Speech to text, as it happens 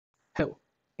Hello.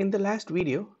 In the last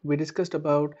video, we discussed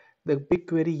about the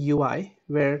BigQuery UI,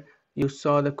 where you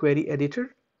saw the query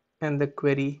editor and the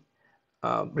query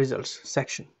results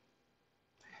section.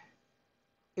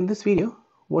 In this video,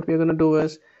 what we're going to do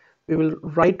is we will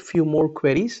write few more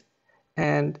queries,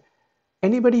 and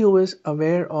anybody who is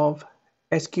aware of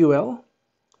SQL,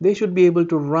 they should be able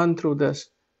to run through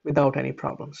this without any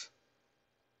problems.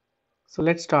 So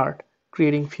let's start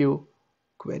creating few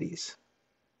queries.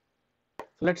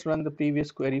 Let's run the previous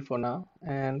query for now,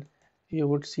 and you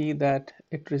would see that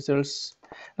it results.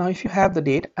 Now if you have the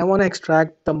date, I want to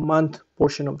extract the month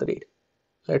portion of the date.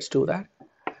 Let's do that.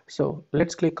 So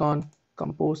let's click on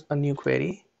compose a new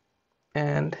query,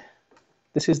 and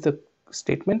this is the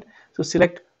statement. So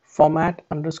select format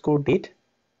underscore date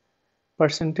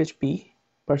 %p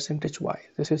 %y.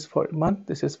 This is for month,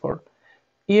 this is for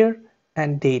year,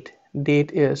 and date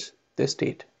is this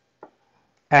date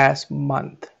as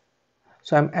month.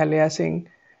 So I'm aliasing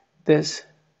this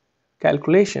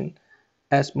calculation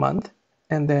as month,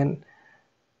 and then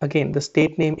again the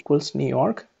state name equals New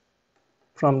York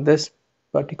from this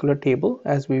particular table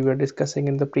as we were discussing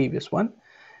in the previous one,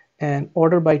 and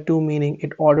order by to meaning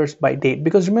it orders by date,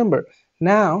 because remember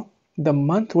now the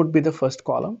month would be the first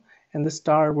column and the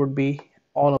star would be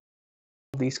all of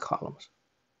these columns.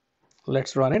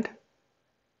 Let's run it.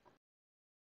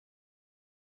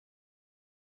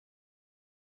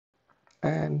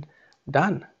 And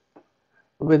done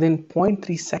within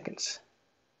 0.3 seconds.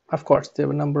 Of course, there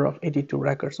were a number of 82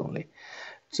 records only.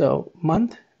 So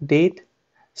month, date,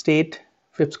 state,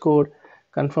 FIPS code,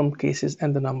 confirmed cases,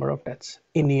 and the number of deaths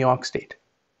in New York State.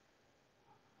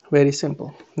 Very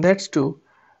simple. Let's do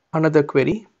another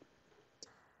query.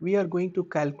 We are going to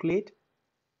calculate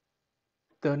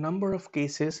the number of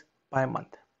cases by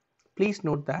month. Please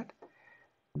note that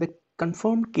the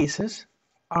confirmed cases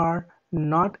are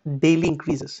not daily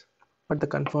increases, but the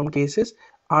confirmed cases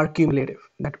are cumulative.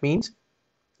 That means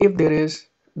if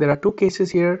there are two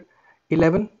cases here,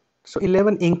 11, so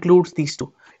 11 includes these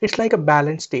two. It's like a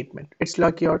balance statement. It's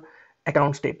like your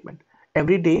account statement.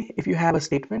 Every day if you have a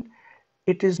statement,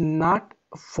 it is not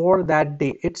for that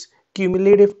day, it's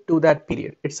cumulative to that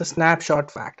period. It's a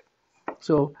snapshot fact.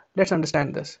 So let's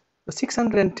understand this. The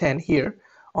 610 here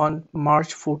on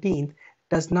March 14th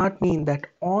does not mean that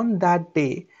on that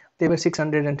day there were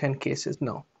 610 cases.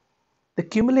 No, the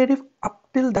cumulative up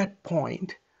till that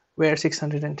point were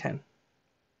 610.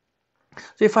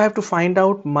 So if I have to find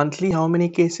out monthly how many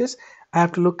cases, I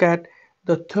have to look at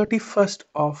the 31st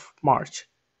of March.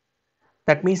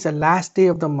 That means the last day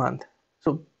of the month.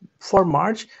 So for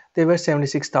March there were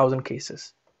 76,000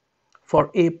 cases. For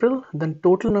April, the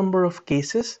total number of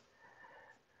cases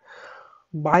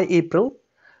by April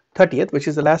 30th, which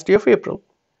is the last day of April,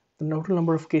 the total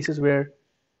number of cases were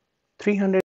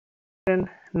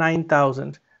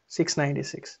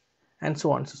 309,696, and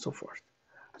so on and so forth.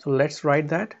 So let's write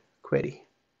that query.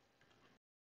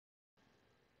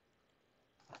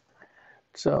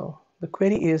 So the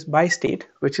query is by state,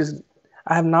 which is,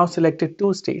 I have now selected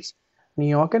two states, New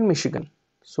York and Michigan.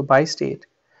 So by state,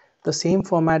 the same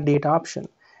format data option,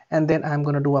 and then I'm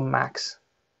going to do a max.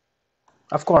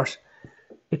 Of course,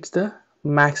 it's the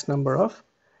max number of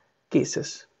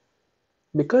cases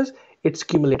because it's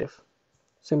cumulative.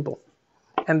 Simple.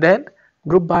 And then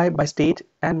group by state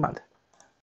and month.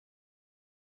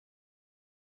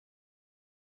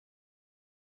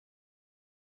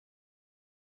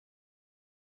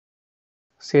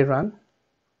 Say run.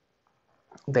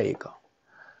 There you go.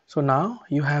 So now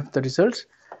you have the results.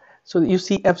 So you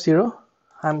see F0.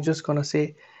 I'm just going to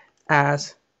say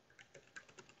as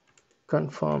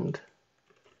confirmed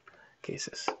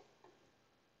cases.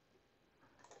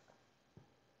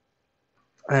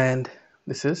 And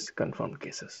this is confirmed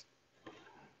cases.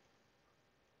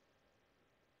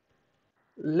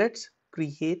 Let's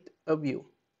create a view.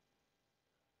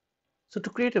 So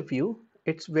to create a view,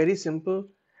 it's very simple.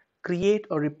 Create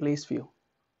or replace view.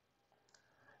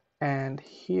 And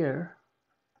here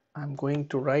I'm going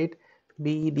to write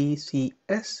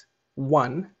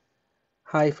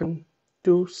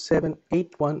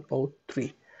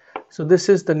BDCS1-278103. So this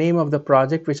is the name of the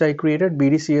project which I created,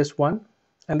 BDCS1,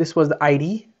 and this was the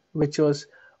ID which was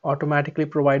automatically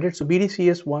provided. So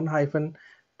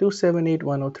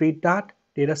BDCS1-278103 dot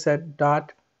dataset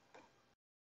dot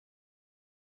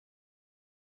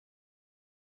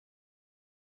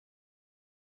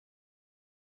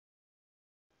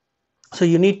so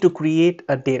you need to create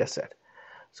a data set.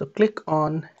 So click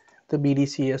on the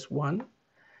BDCS1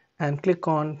 and click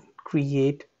on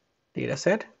create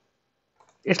dataset.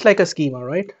 It's like a schema,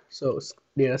 right? So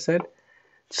dataset,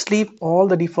 just leave all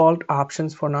the default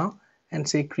options for now and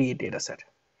say create dataset.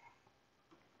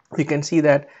 You can see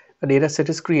that a data set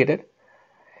is created,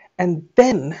 and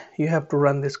then you have to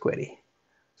run this query.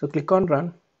 So click on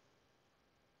run,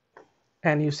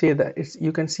 and you say that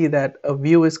you can see that a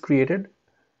view is created.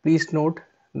 Please note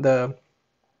the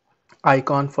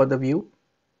icon for the view,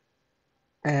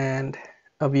 and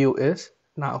a view is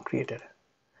now created.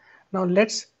 Now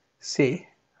let's say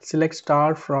select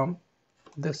star from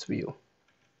this view,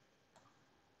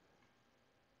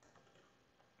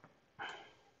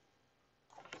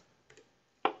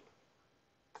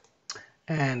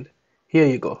 and here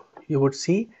you go. You would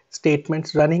see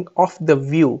statements running off the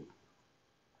view.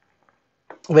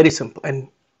 Very simple, and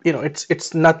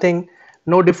it's nothing,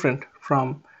 no different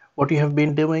from what you have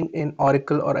been doing in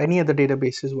Oracle or any other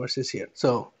databases versus here.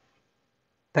 So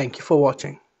thank you for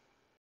watching.